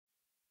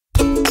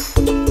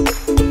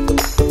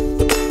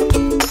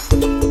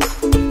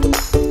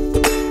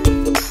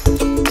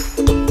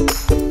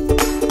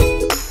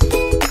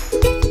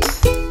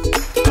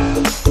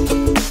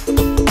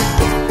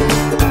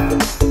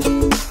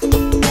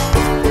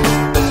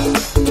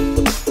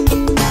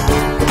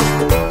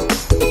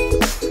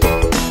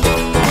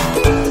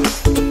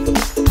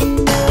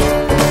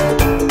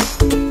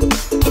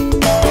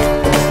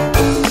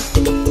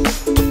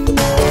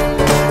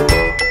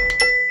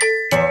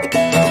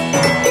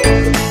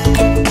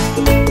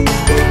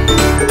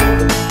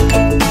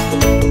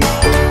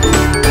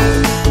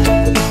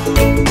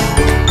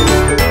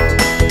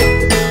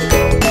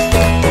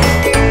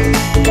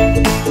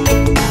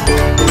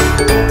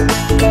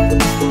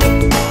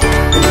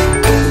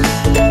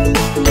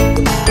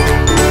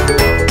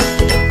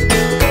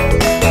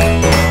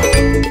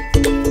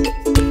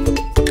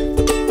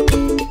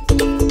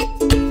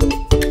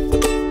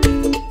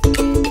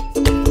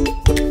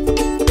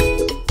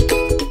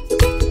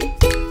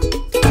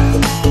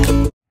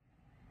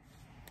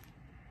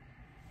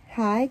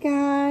Hi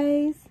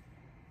guys,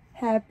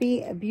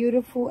 happy,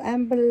 beautiful,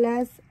 and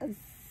blessed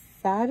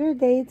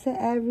Saturday to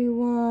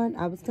everyone.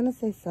 I was gonna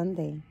say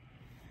Sunday.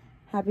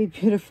 Happy,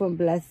 beautiful, and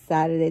blessed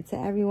Saturday to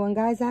everyone,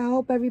 guys. I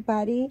hope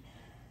everybody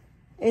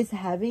is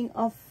having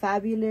a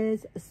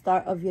fabulous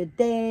start of your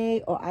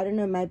day, or I don't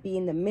know, it might be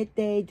in the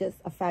midday. Just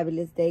a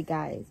fabulous day,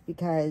 guys,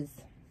 because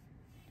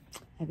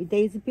every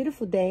day is a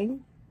beautiful day.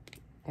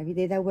 Every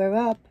day that we're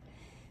up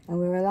and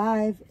we're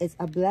alive is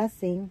a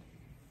blessing.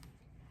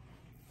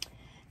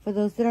 For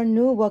those that are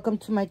new, welcome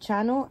to my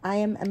channel. I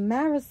am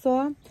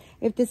Marisol.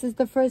 If this is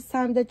the first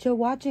time that you're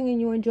watching and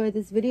you enjoy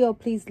this video,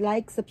 please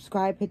like,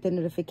 subscribe, hit the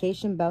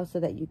notification bell so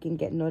that you can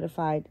get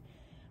notified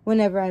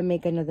whenever I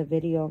make another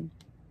video.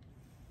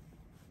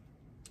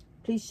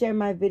 Please share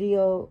my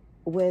video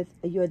with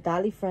your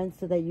Dolly friends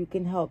so that you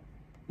can help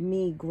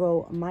me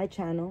grow my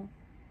channel.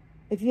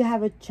 If you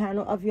have a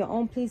channel of your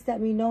own, please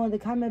let me know in the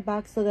comment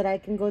box so that I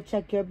can go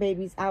check your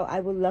babies out.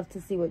 I would love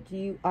to see what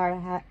you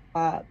are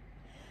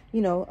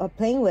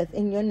playing with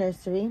in your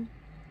nursery.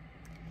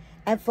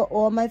 And for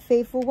all my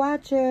faithful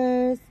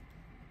watchers,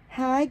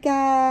 hi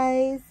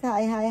guys.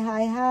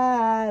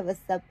 Hi.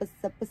 What's up?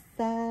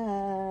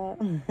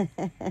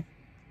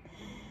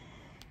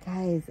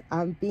 Guys,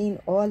 I'm being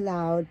all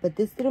loud, but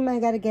this little man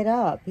got to get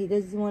up. He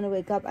doesn't want to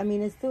wake up. I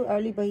mean, it's still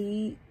early, but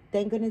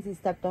thank goodness he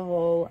slept the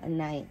whole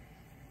night.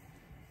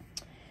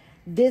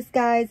 This,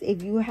 guys,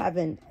 if you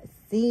haven't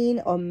seen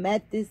or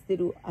met this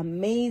little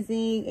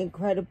amazing,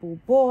 incredible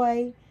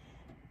boy,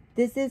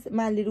 this is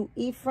my little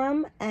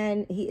Ephraim,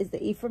 and he is the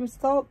Ephraim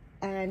sculpt,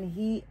 and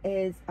he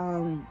is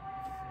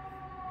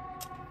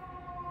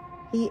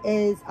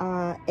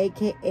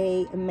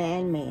aka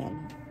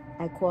Man.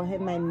 I call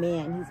him my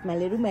man. He's my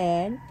little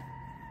man,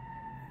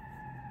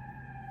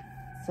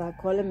 so I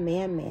call him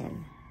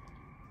Man.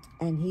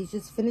 And he's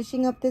just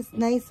finishing up this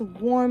nice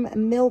warm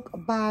milk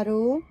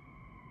bottle.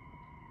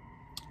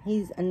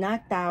 He's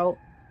knocked out,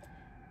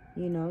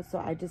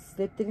 so I just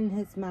slipped it in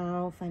his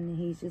mouth, and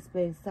he's just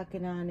been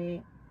sucking on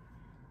it.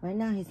 Right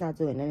now, he's not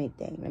doing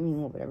anything. Let me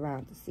move it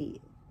around to see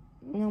it.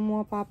 No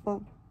more, Papa?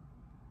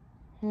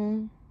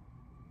 I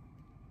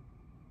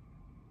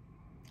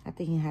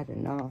think he had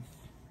enough.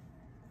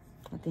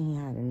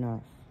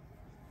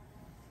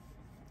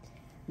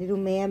 Little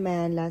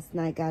man last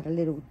night got a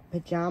little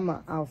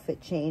pajama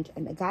outfit change.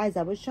 And guys,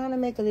 I was trying to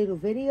make a little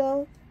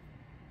video.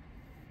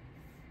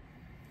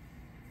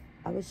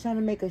 I was trying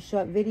to make a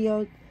short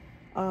video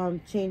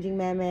changing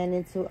Man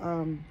into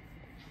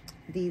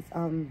these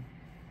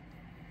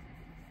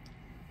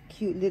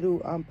cute little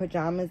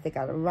pajamas. They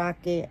got a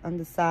rocket on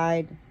the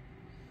side.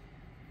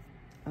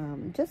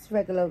 Just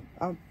regular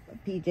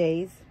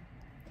PJs.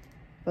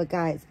 But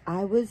guys,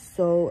 I was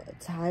so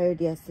tired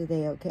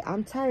yesterday. Okay,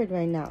 I'm tired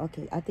right now.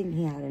 Okay, I think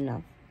he had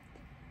enough.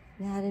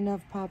 You had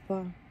enough,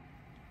 Papa?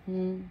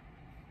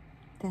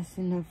 That's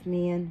enough,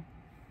 man.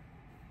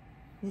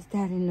 Is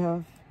that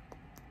enough?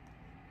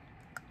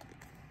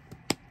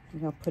 I'm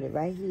gonna put it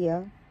right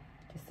here,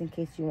 just in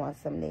case you want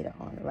some later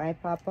on. Right,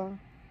 Papa?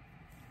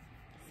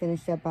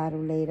 Finish that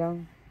bottle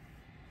later.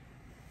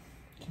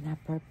 Can I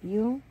burp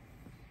you?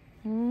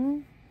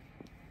 Can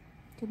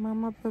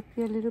Mama burp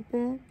you a little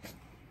bit?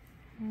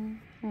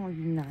 Oh,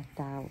 you knocked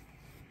out.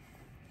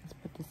 Let's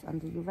put this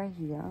under you right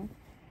here.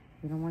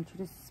 We don't want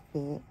you to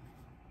spit.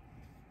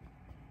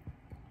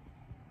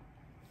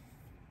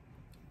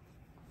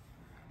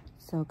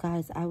 So,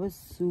 guys, I was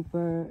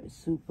super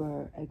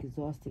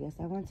exhausted. Yes,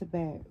 I went to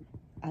bed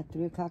at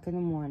 3 o'clock in the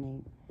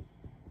morning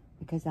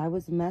because I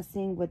was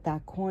messing with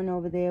that corner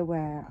over there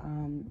where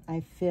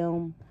I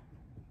film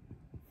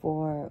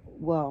for,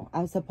 well, I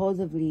was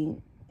supposedly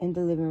in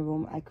the living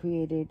room. I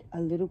created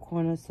a little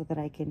corner so that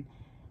I can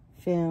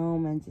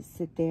film and just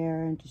sit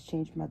there and just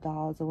change my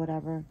dolls or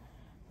whatever.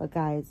 But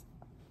guys,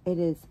 it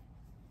is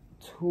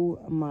too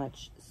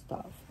much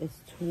stuff.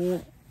 It's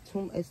too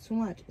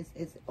much.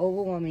 It's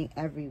overwhelming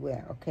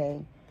everywhere.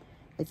 Okay,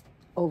 it's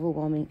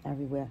overwhelming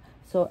everywhere.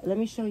 So let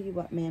me show you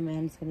what Man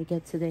is gonna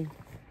get today.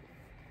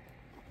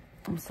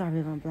 I'm sorry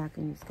if I'm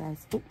blocking you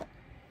guys. Oop.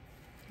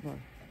 Well,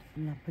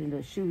 I'm not putting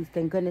those shoes,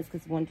 thank goodness,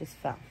 because one just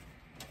fell.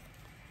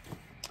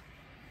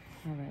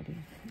 Alrighty,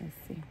 let's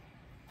see.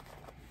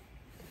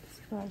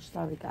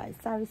 Sorry guys,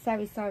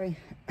 sorry.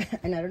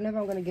 And I don't know if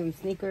I'm gonna give him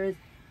sneakers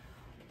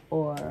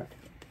or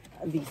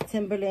these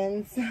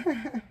Timberlands.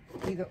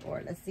 Either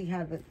or. Let's see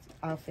how the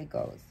outfit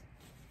goes.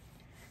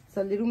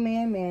 So little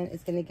Man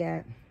is gonna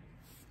get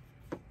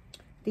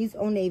these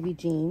Old Navy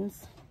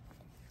jeans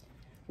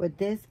with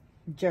this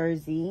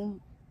jersey,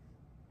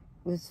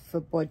 this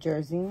football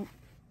jersey.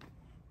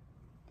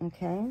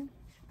 Okay.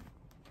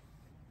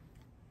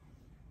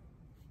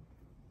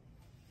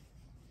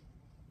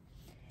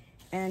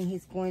 And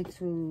he's going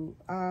to,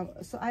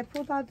 so I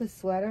pulled out the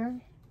sweater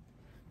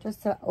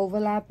just to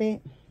overlap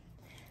it.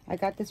 I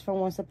got this from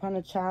Once Upon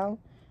a Child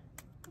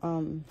a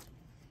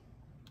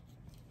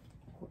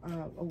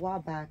while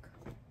back.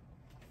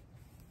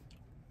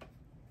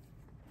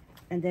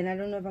 And then I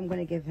don't know if I'm going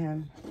to give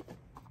him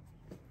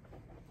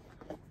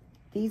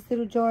these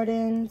little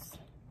Jordans.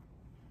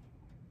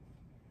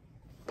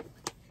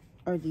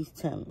 or these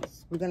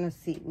Timbs. We're gonna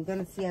see. We're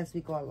gonna see as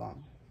we go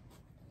along.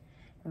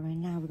 But right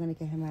now, we're gonna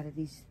get him out of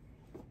these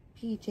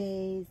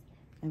PJs,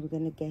 and we're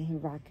gonna get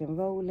him rock and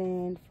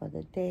rolling for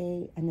the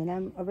day. And then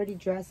I'm already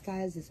dressed,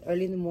 guys. It's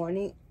early in the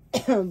morning,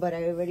 but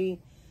I already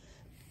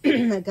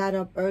I got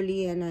up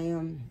early, and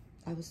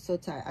I was so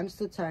tired. I'm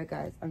still tired,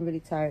 guys. I'm really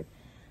tired.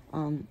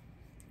 I'm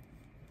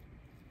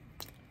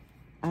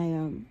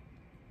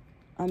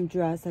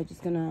dressed. I'm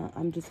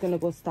just gonna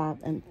go stop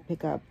and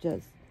pick up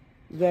just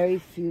very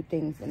few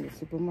things in the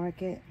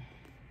supermarket.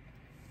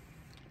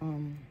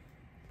 You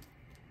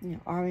know,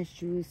 orange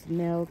juice,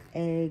 milk,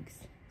 eggs,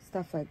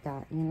 stuff like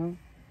that, you know.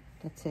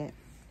 That's it.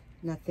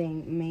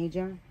 Nothing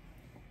major.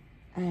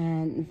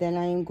 And then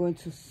I am going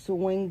to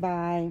swing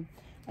by.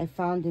 I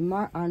found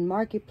on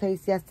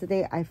Marketplace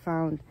yesterday, I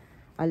found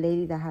a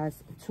lady that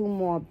has 2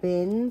 more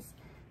bins.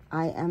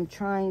 I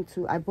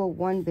bought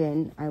 1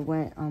 bin. I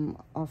went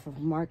off of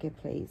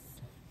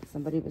Marketplace.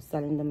 Somebody was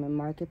selling them in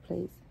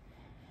Marketplace.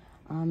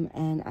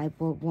 And I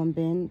bought 1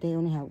 bin. They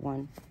only have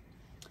 1.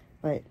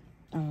 But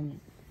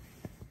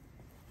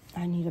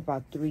I need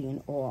about 3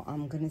 in all.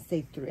 I'm going to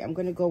say 3. I'm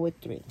going to go with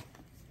 3.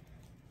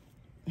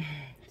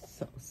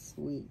 So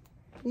sweet.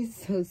 He's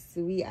so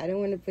sweet. I don't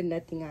want to put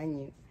nothing on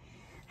you.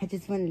 I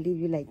just want to leave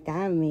you like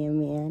that,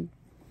 man.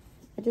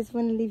 I just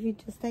want to leave you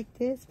just like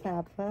this,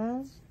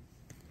 Papa. I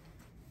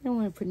don't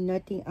want to put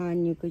nothing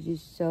on you because you're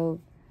so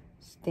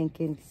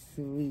stinking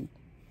sweet.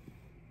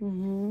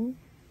 You're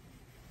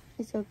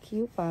so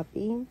cute,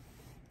 Poppy.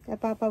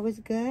 That Papa was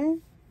good?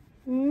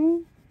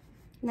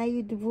 Now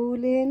you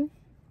drooling?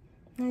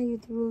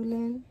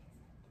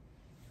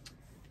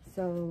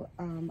 So,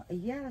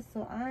 yeah,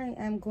 so I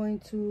am going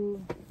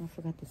to, I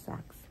forgot the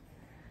socks.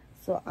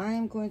 So I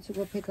am going to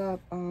go pick up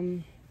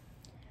 2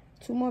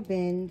 more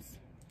bins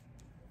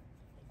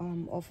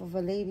off of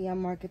a lady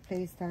on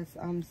Marketplace that's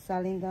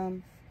selling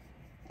them.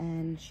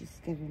 And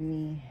she's giving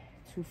me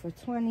 2 for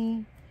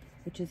 $20,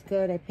 which is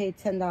good. I paid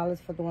 $10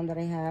 for the one that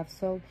I have.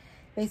 So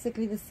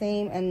basically the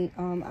same. And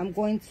I'm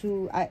going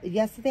to,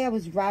 yesterday I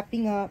was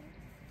wrapping up,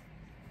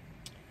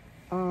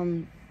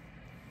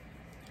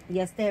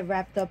 yesterday I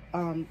wrapped up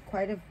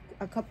quite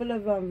a couple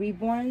of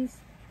reborns.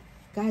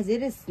 Guys,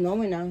 it is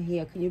snowing out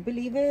here. Can you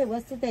believe it?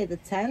 What's the day? The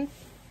 10th?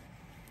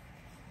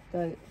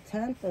 The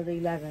 10th or the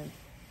 11th?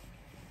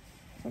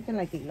 Something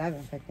like the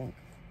 11th, I think.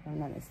 If I'm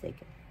not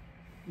mistaken.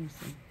 Let me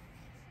see.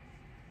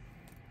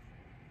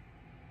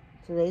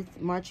 Today's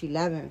March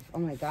 11th. Oh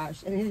my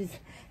gosh. And it is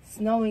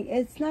snowing.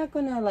 It's not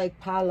going to like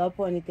pile up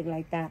or anything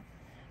like that.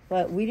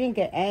 But we didn't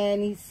get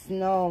any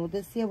snow.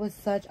 This year was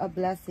such a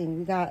blessing.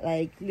 We got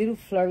like little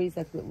flurries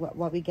like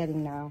what we're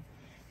getting now.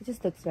 It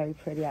just looks very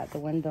pretty out the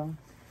window.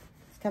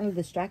 It's kind of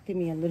distracting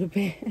me a little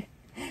bit.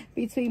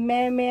 Between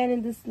man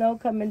and the snow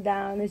coming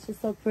down. It's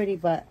just so pretty.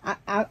 But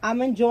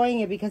I'm enjoying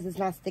it because it's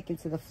not sticking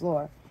to the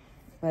floor.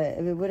 But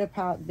if it would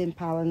have been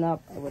piling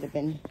up, it would have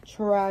been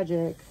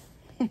tragic.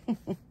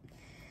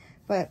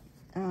 But,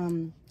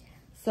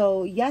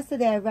 so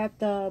yesterday I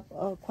wrapped up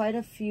quite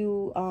a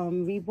few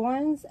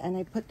reborns, and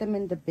I put them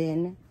in the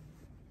bin.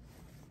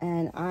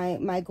 And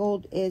my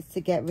goal is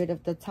to get rid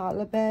of the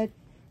toddler bed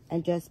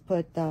and just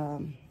put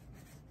some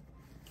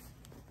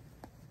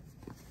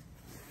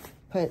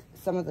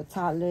of the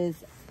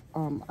toddlers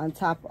on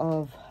top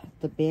of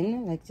the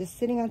bin, like just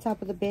sitting on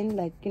top of the bin,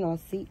 like, you know, a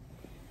seat.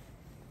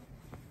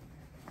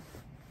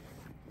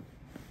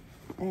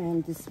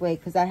 And this way,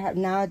 because I have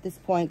now at this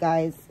point,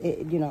 guys,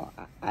 you know,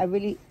 I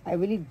really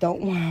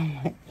don't want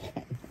my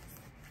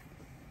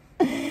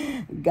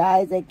goodness.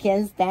 Guys, I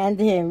can't stand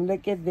him.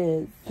 Look at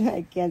this.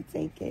 I can't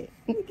take it.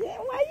 Why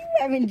are you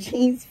wearing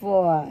jeans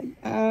for?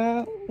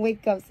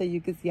 Wake up so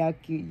you can see how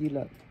cute you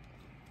look.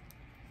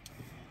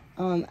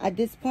 At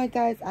this point,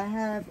 guys, I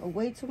have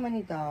way too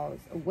many dolls.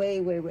 Way.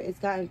 It's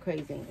gotten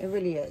crazy. It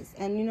really is.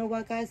 And you know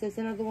what, guys? There's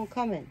another one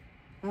coming.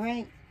 All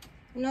right?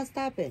 I'm not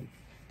stopping.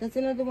 There's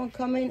another one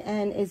coming,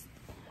 and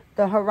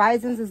the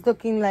horizons is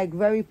looking like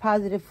very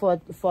positive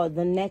for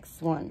the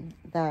next one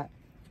that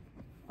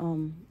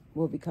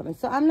will be coming.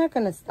 So I'm not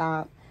gonna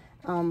stop.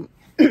 And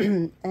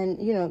you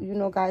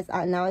know, guys,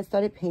 now I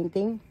started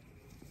painting.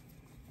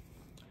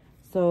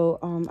 So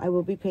I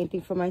will be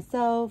painting for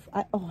myself.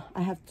 I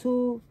have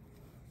two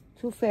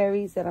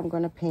fairies that I'm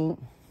gonna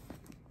paint.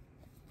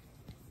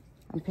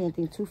 I'm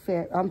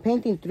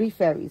painting 3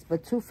 fairies,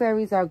 but 2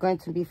 fairies are going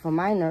to be for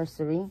my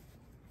nursery.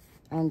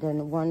 And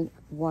then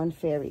one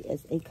fairy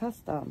is a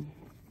custom.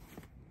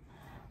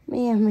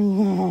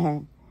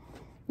 Man.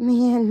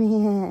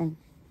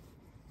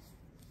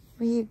 Where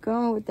you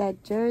going with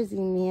that jersey,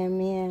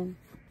 man?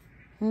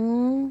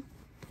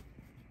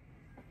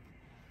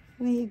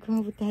 Where you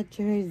going with that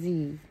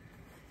jersey?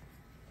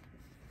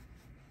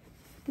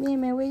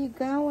 Man, where you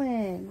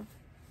going?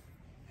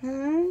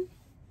 Huh?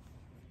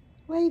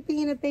 What are you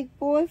being a big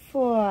boy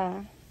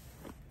for?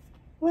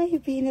 What are you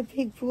being a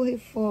big boy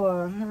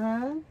for,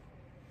 huh?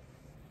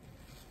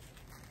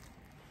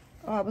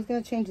 Oh, I was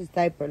going to change his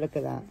diaper. Look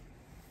at that.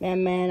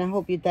 Man, I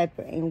hope your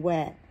diaper ain't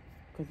wet.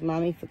 Because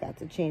Mommy forgot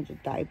to change your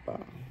diaper.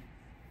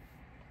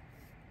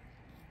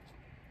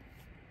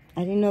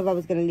 I didn't know if I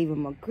was going to leave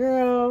him a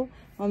girl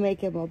or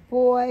make him a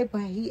boy,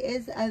 but he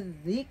is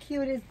the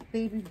cutest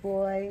baby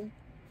boy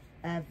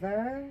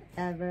ever,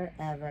 ever,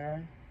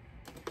 ever.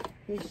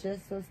 He's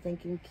just so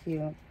stinking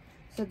cute.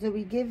 So do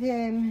we give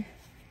him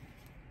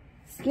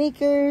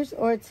sneakers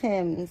or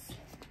Timbs?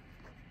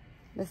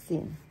 Let's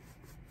see.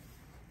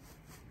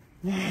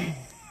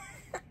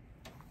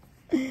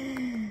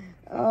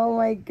 Oh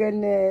my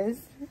goodness.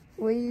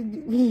 Will you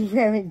be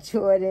wearing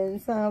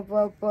Jordans, huh,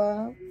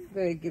 Papa?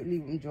 Better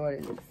leave him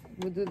Jordans.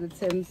 We'll do the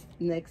Timbs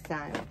next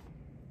time.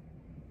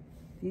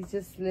 These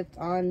just slipped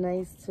on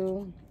nice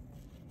too.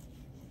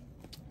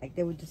 Like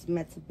they were just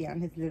meant to be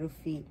on his little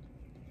feet.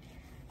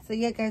 So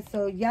yeah, guys,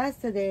 so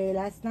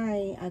last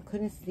night, I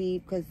couldn't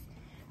sleep because,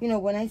 you know,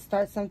 when I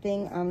start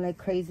something, I'm like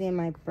crazy in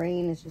my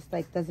brain. It's just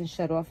like doesn't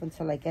shut off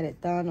until I get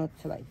it done or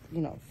till I,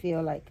 you know,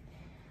 feel like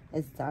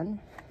it's done.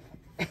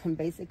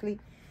 Basically,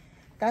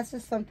 that's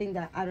just something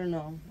that I don't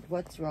know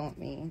what's wrong with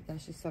me.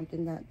 That's just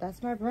something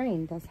that's my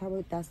brain. That's how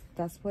it,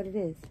 that's what it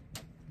is,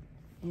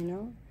 you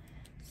know?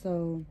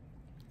 So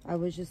I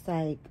was just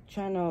like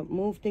trying to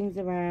move things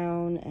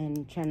around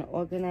and trying to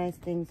organize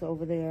things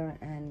over there,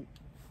 and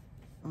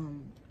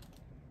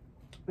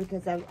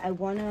because I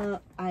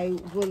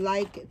would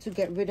like to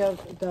get rid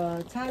of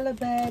the Tyler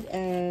bed,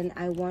 and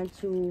I want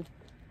to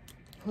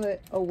put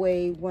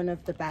away one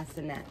of the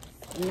bassinets.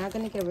 I'm not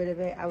going to get rid of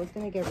it. I was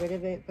going to get rid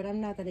of it, but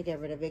I'm not going to get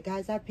rid of it.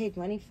 Guys, I paid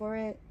money for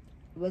it.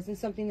 It wasn't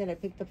something that I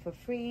picked up for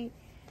free.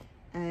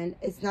 And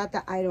it's not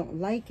that I don't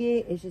like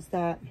it. It's just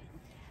that,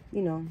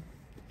 you know,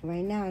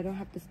 right now I don't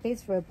have the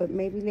space for it. But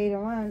maybe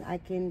later on I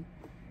can,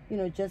 you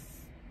know, just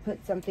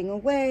put something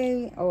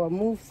away or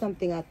move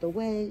something out the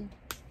way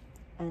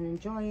and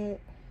enjoy it.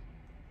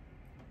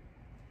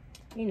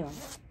 You know,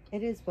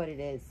 it is what it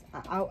is.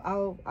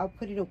 I'll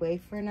put it away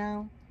for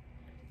now.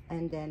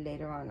 And then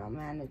later on, I'll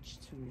manage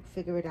to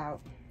figure it out.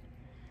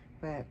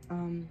 But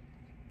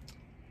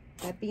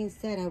that being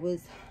said, I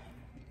was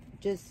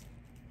just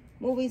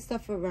moving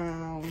stuff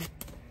around.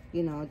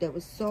 You know, there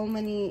was so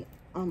many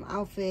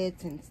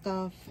outfits and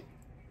stuff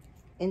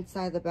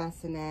inside the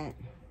bassinet.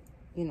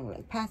 You know,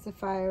 like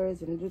pacifiers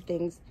and little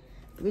things.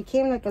 It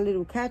became like a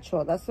little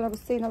catch-all. That's what I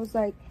was saying. I was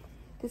like,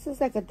 this is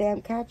like a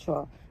damn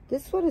catch-all.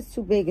 This one is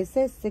too big. It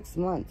says 6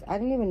 months. I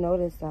didn't even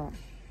notice that.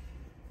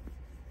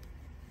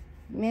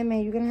 Man,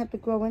 you're going to have to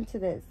grow into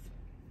this.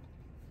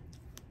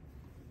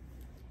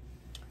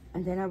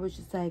 And then I was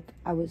just like,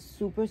 I was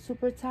super,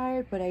 super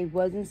tired, but I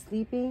wasn't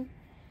sleeping.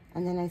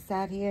 And then I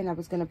sat here and I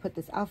was going to put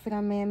this outfit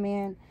on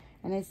Man.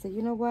 And I said,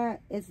 you know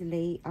what? It's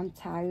late. I'm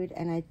tired.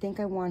 And I think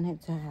I want him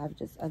to have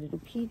just a little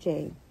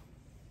PJ.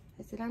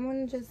 I said, I'm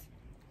going to just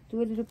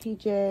do a little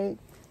PJ.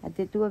 I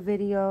did do a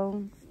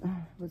video. It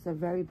was a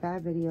very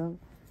bad video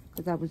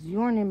because I was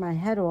yawning my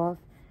head off.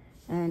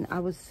 And I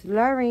was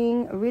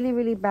slurring really,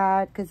 really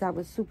bad because I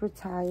was super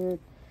tired.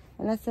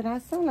 And I said, I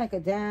sound like a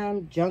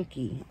damn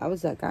junkie. I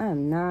was like, I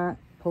am not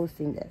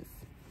posting this,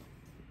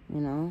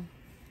 you know.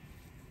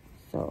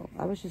 So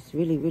I was just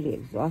really, really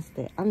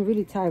exhausted. I'm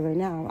really tired right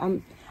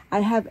now.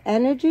 I have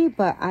energy,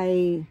 but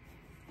I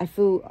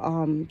feel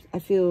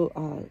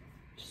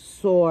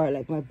sore,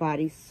 like my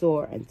body's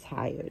sore and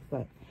tired.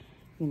 But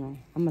you know,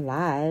 I'm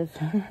alive.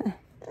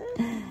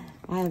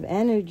 I have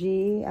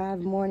energy. I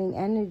have morning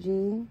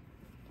energy.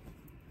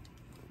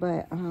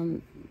 But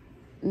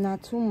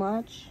not too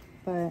much.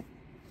 But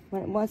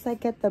once I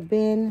get the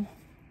bin,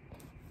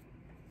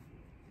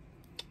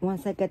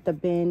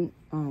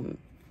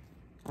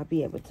 I'll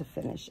be able to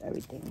finish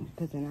everything.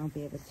 Because then I'll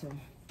be able to.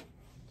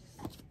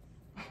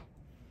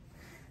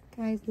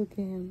 Guys, look at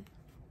him.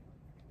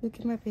 Look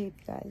at my baby,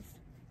 guys.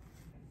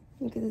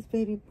 Look at this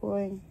baby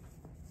boy.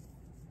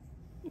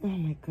 Oh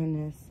my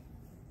goodness.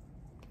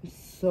 I'm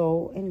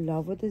so in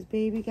love with this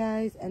baby,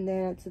 guys. And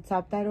then to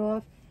top that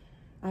off,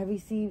 I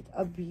received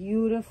a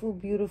beautiful,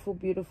 beautiful,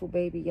 beautiful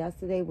baby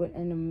yesterday with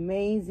an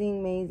amazing,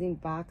 amazing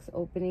box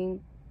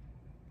opening.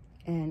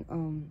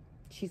 And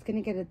she's going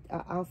to get an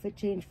outfit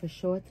change for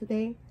sure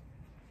today.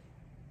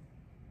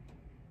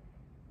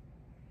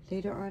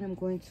 Later on, I'm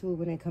going to,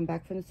 when I come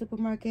back from the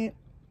supermarket,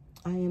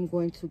 I am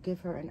going to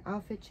give her an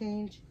outfit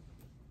change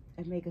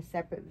and make a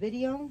separate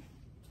video.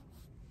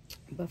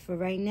 But for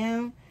right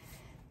now,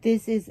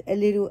 this is a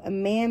little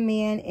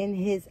man in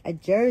his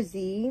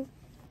jersey,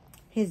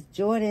 his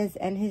Jordans,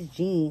 and his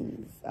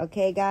jeans.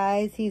 Okay,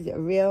 guys? He's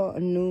real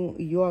New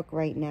York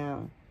right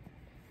now.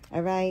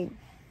 All right?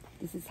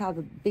 This is how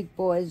the big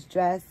boys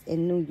dress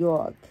in New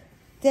York.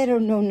 They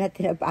don't know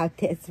nothing about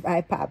this,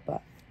 right,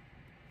 Papa?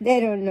 They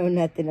don't know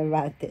nothing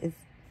about this.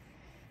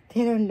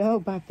 They don't know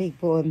about big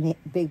boy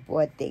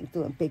things,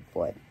 doing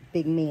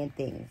big man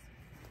things.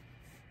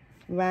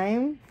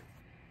 Right?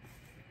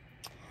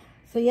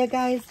 So, yeah,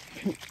 guys.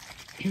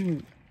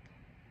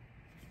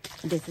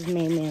 This is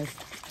Man's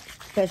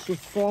special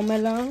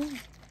formula.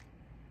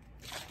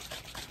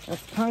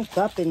 That's punked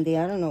up in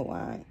there. I don't know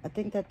why. I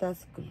think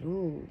that's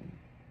glue.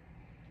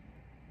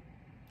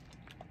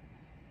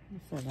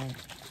 It's alright.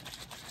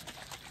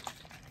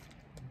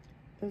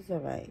 It's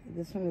alright.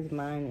 This one is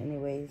mine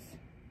anyways.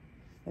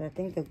 But I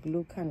think the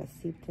glue kind of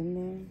seeped in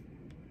there.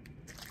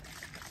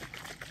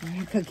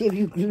 I could give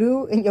you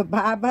glue in your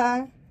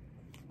baba.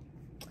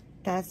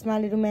 That's my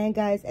little man,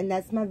 guys. And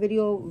that's my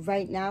video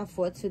right now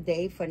for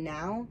today, for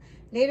now.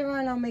 Later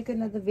on, I'll make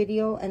another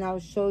video and I'll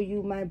show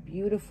you my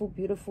beautiful,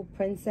 beautiful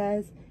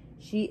princess.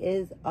 She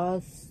is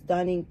a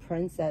stunning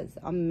princess.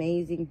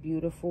 Amazing,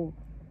 beautiful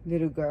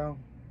little girl.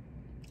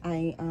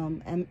 I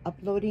am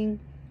uploading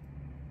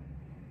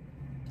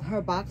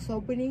her box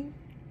opening.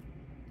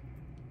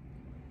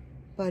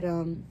 But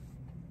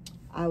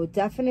I would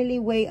definitely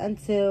wait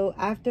until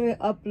after it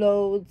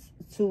uploads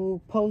to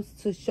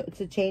post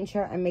to change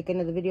her and make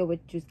another video with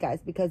you guys,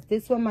 because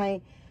this one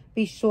might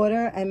be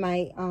shorter and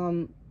might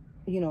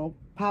you know,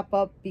 pop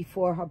up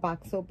before her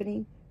box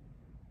opening.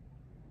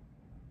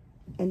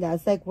 And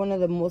that's like one of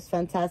the most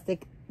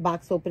fantastic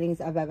box openings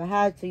I've ever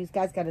had, so you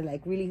guys gotta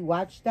like really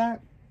watch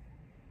that.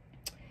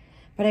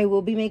 But I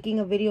will be making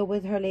a video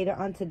with her later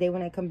on today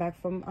when I come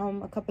back from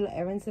a couple of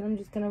errands that I'm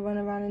just gonna run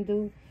around and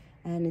do.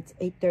 And it's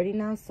 8:30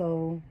 now,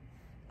 so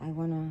I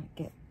wanna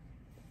get,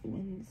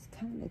 when it's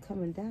kind of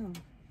coming down,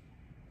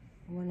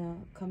 I wanna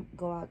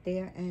go out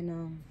there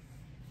and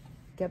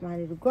get my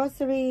little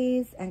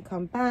groceries and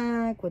come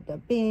back with the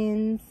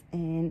bins.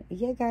 And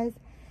yeah, guys,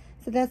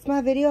 so that's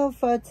my video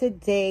for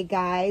today,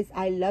 guys.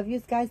 I love you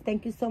guys.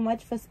 Thank you so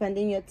much for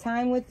spending your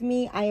time with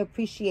me. I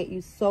appreciate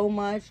you so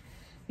much.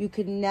 You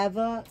could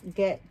never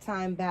get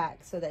time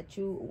back, so that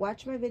you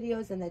watch my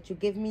videos and that you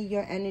give me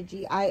your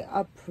energy. I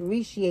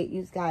appreciate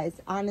you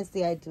guys.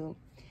 Honestly, I do.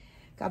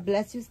 God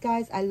bless you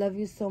guys. I love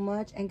you so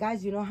much. And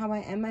guys, you know how I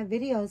end my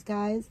videos,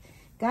 guys.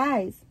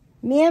 Guys,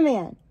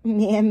 man,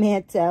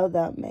 tell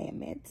them.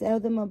 Man, tell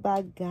them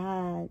about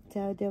God.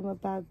 Tell them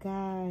about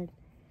God.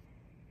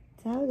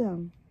 Tell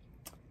them.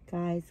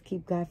 Guys,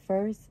 keep God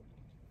first.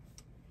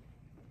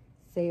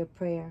 Say a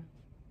prayer.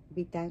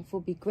 Be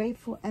thankful, be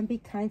grateful, and be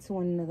kind to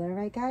one another. All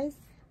right, guys?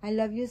 I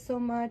love you so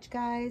much,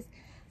 guys.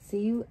 See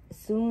you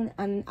soon.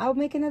 And I'll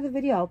make another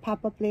video. I'll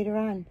pop up later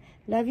on.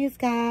 Love you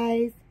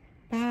guys.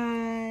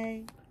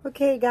 Bye.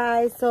 Okay,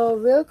 guys. So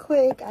real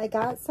quick, I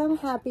got some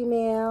Happy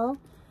Mail.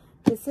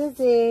 This is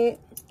it.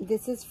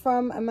 This is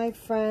from my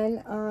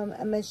friend,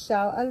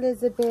 Michelle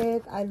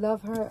Elizabeth. I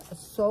love her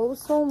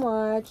so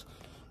much.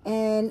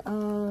 And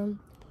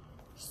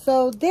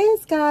so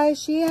this guy,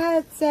 she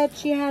had said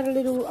she had a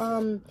little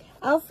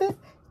outfit.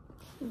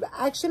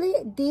 Actually,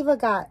 Diva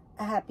got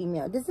a Happy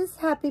Meal. This is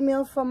Happy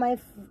Meal for my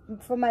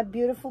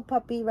beautiful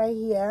puppy right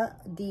here,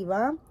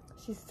 Diva.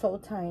 She's so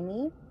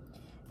tiny.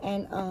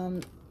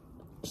 And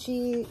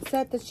she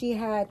said that she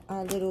had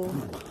a little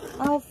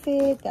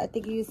outfit that I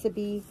think it used to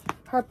be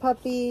her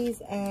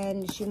puppy's,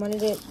 and she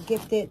wanted it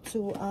gifted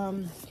to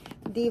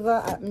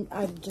Diva.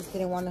 I just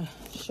didn't want to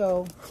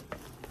show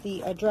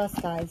the address,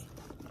 guys.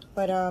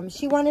 But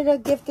she wanted to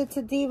gift it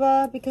to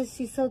Diva because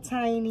she's so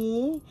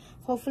tiny.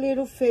 Hopefully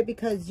it'll fit,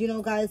 because, you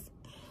know, guys,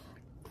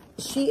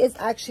 she is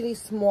actually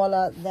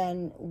smaller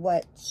than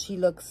what she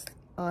looks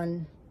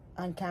on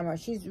camera.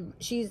 She's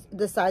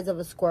the size of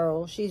a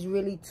squirrel. She's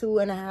really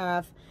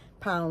 2.5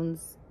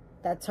 pounds.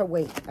 That's her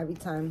weight every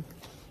time.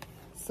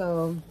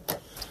 So,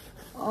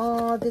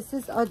 oh, this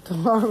is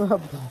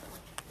adorable.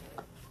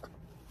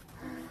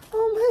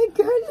 Oh my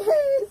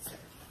goodness.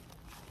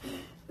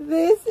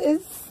 This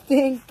is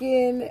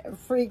stinking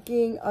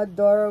freaking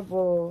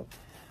adorable.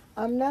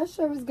 I'm not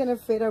sure if it's gonna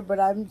fit her, but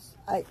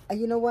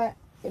you know what,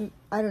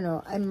 I don't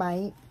know, I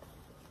might.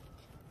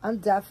 I'm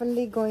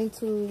definitely going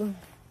to,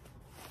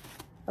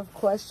 of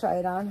course, try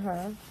it on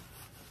her.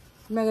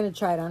 I'm not gonna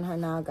try it on her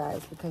now,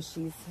 guys, because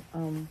she's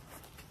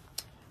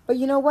but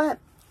you know what,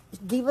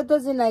 Diva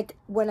doesn't like,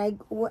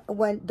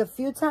 when the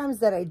few times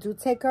that I do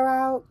take her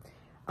out,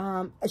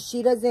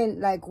 she doesn't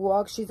like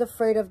walk. She's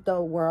afraid of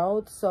the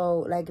world. So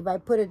like if I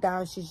put her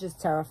down, she's just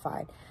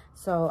terrified.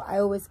 So I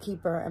always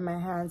keep her in my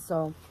hand.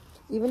 So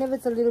even if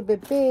it's a little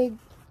bit big,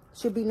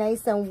 she'll be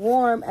nice and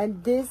warm.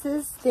 And this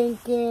is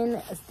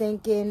stinking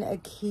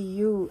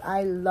cute.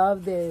 I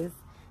love this.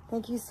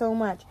 Thank you so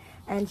much.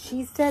 And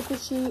she said that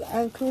she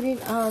included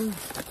a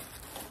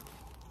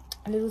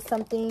little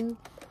something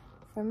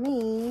for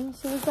me.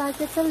 She was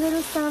like, it's a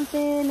little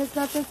something. It's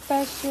nothing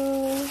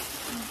special.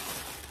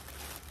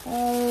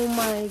 Oh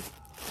my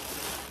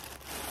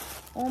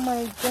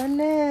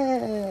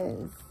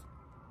goodness.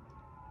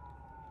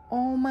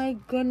 Oh my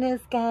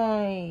goodness,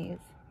 guys.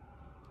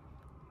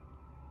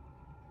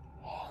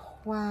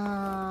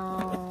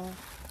 Wow.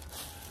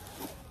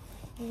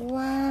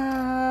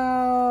 Wow.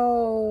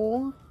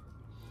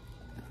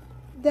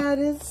 That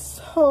is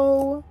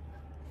so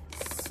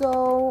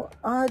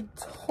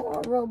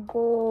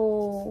adorable.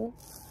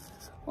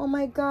 Oh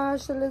my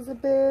gosh,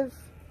 Elizabeth.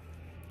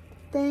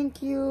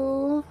 Thank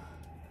you.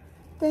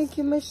 Thank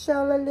you,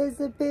 Michelle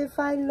Elizabeth.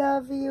 I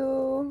love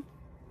you.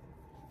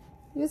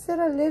 You said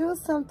a little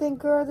something,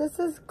 girl. This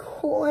is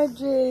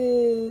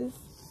gorgeous.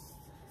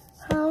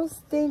 How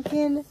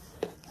stinking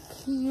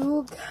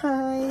cute,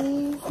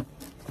 guys.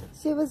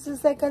 She was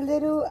just like a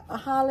little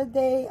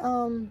holiday,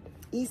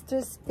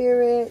 Easter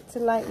spirit to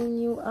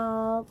lighten you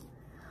up.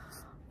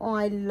 Oh,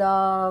 I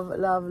love,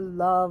 love,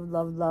 love,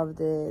 love, love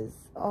this.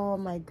 Oh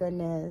my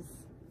goodness.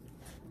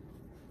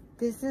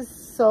 This is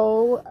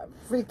so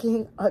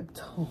freaking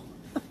adorable.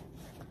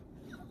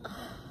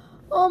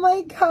 Oh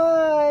my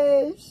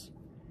gosh.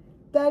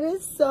 That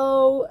is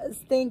so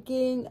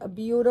stinking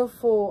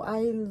beautiful.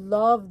 I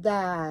love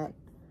that.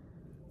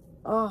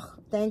 Oh,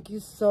 thank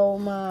you so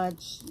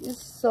much.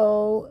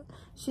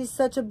 She's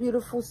such a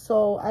beautiful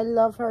soul. I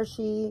love her.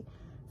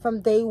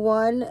 From day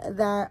one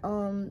that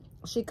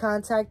she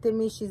contacted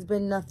me, she's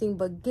been nothing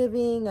but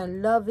giving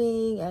and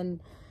loving, and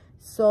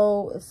such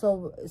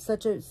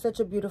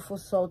a beautiful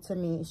soul to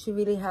me. She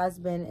really has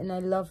been, and I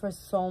love her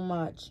so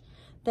much.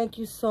 Thank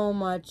you so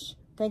much.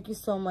 Thank you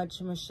so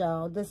much,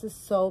 Michelle. This is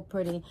so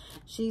pretty.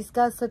 She's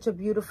got such a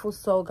beautiful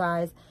soul,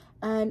 guys.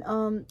 And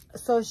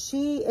so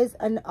she's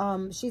an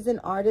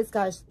artist,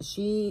 guys.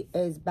 She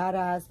is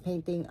badass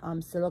painting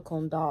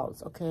silicone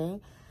dolls, okay?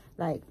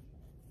 Like,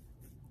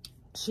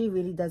 she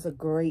really does a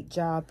great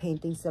job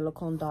painting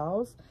silicone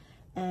dolls.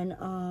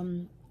 And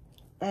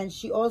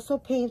she also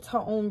paints her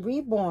own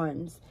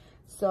reborns.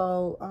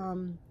 So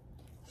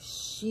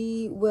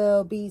she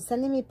will be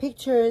sending me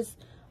pictures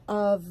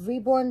of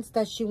reborns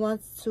that she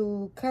wants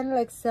to kind of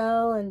like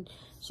sell. And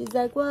she's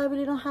like, well, I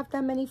really don't have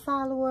that many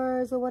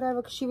followers or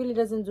whatever, because she really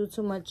doesn't do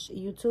too much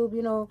YouTube,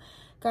 you know.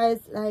 Guys,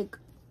 like,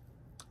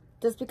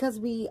 just because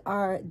we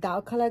are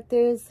doll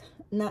collectors,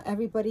 not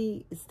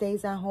everybody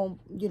stays at home,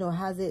 you know,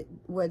 has it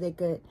where they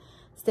could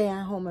stay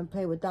at home and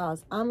play with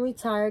dolls. I'm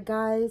retired,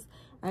 guys,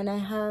 and I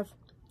have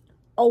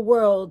a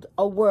world.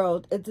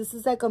 This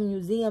is like a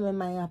museum in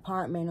my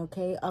apartment,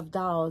 okay, of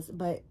dolls.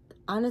 But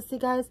honestly,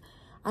 guys,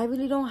 I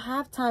really don't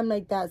have time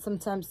like that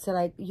sometimes to,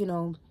 like, you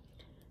know,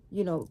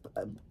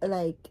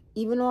 like,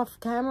 even off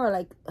camera,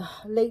 like,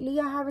 lately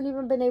I haven't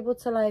even been able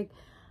to, like,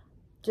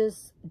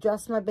 just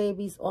dress my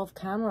babies off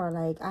camera.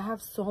 Like, I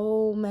have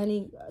so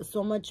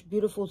much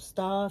beautiful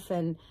stuff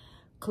and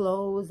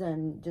clothes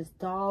and just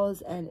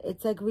dolls, and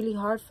it's like really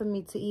hard for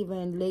me to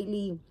even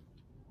lately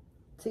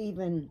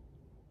you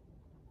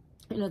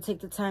know,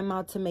 take the time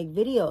out to make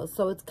videos.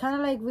 So it's kind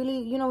of like really,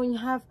 you know, when you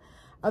have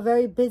a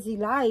very busy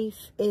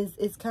life,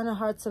 it's kind of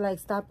hard to like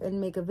stop and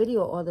make a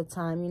video all the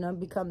time. You know, it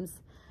becomes,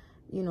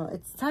 you know,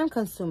 it's time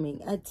consuming.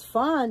 It's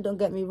fun, don't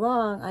get me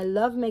wrong. I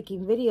love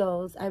making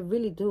videos, I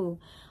really do.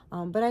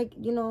 But I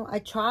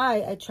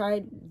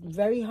tried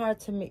very hard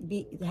to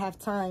have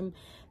time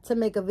to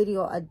make a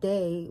video a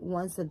day,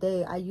 once a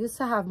day. I used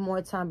to have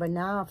more time, but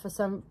now for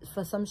some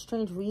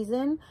strange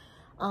reason,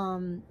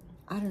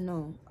 I don't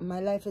know, my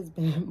life has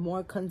been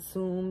more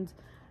consumed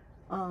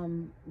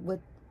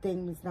with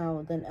things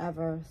now than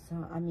ever.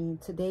 So I mean,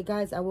 today,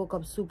 guys, I woke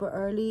up super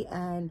early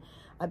and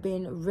I've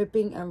been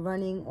ripping and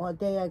running all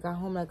day. I got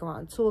home like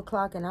around 2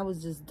 o'clock and I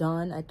was just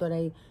done. I thought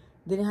I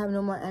didn't have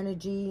no more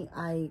energy.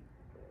 I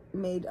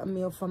made a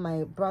meal for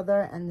my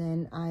brother, and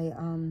then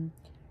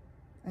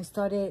I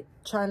started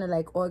trying to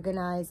like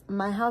organize.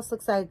 My house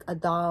looks like a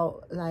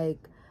doll like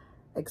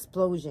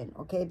explosion,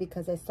 okay,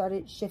 because I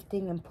started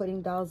shifting and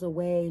putting dolls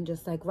away and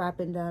just like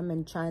wrapping them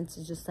and trying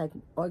to just like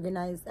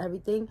organize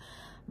everything.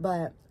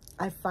 But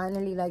I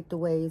finally like the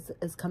way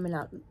it's coming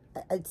out.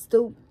 It's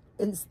still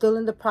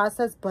in the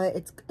process, but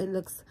it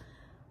looks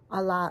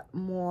a lot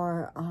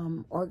more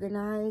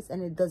organized,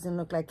 and it doesn't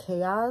look like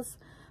chaos.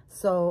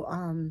 So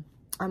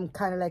I'm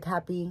kind of like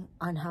happy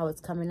on how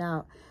it's coming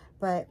out.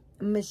 But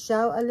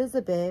Michelle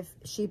Elizabeth,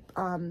 she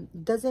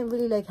doesn't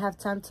really like have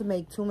time to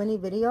make too many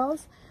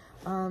videos,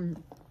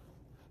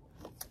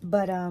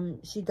 but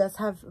she does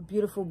have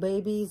beautiful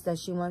babies that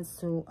she wants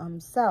to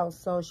sell.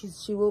 So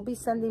she will be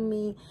sending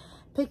me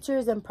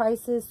pictures and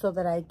prices so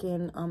that I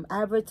can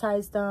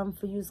advertise them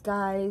for you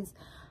guys,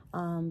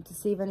 to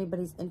see if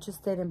anybody's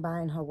interested in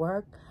buying her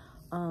work.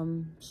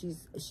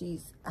 She's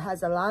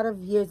has a lot of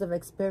years of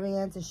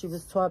experience, and she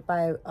was taught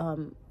by a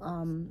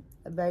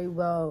very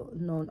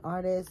well-known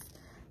artist.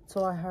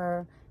 Taught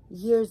her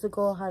years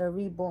ago how to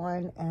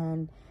reborn,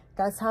 and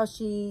that's how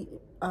she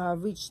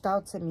reached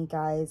out to me,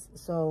 guys.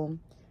 So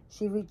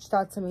she reached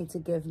out to me to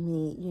give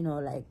me, you know,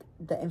 like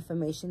the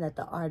information that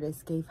the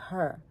artist gave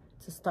her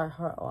to start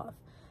her off.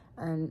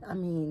 And I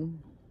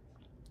mean,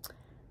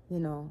 you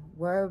know,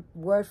 word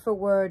for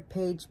word,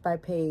 page by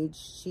page,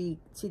 she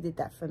did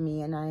that for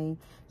me, and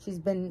she's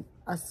been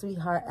a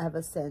sweetheart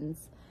ever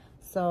since.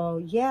 So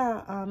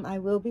yeah, I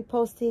will be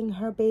posting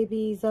her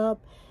babies up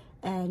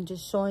and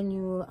just showing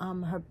you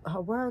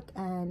her work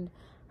and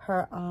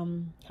her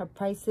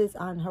prices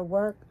on her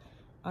work,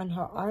 on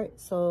her art.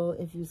 So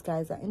if you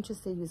guys are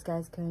interested, you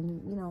guys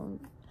can, you know,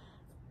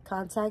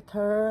 contact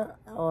her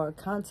or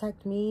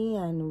contact me,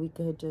 and we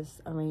could just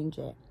arrange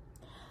it.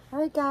 All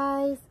right,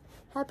 guys,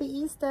 happy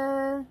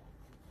Easter.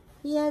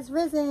 He has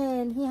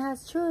risen. He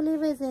has truly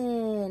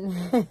risen.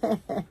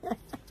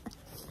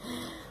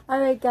 All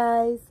right,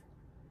 guys.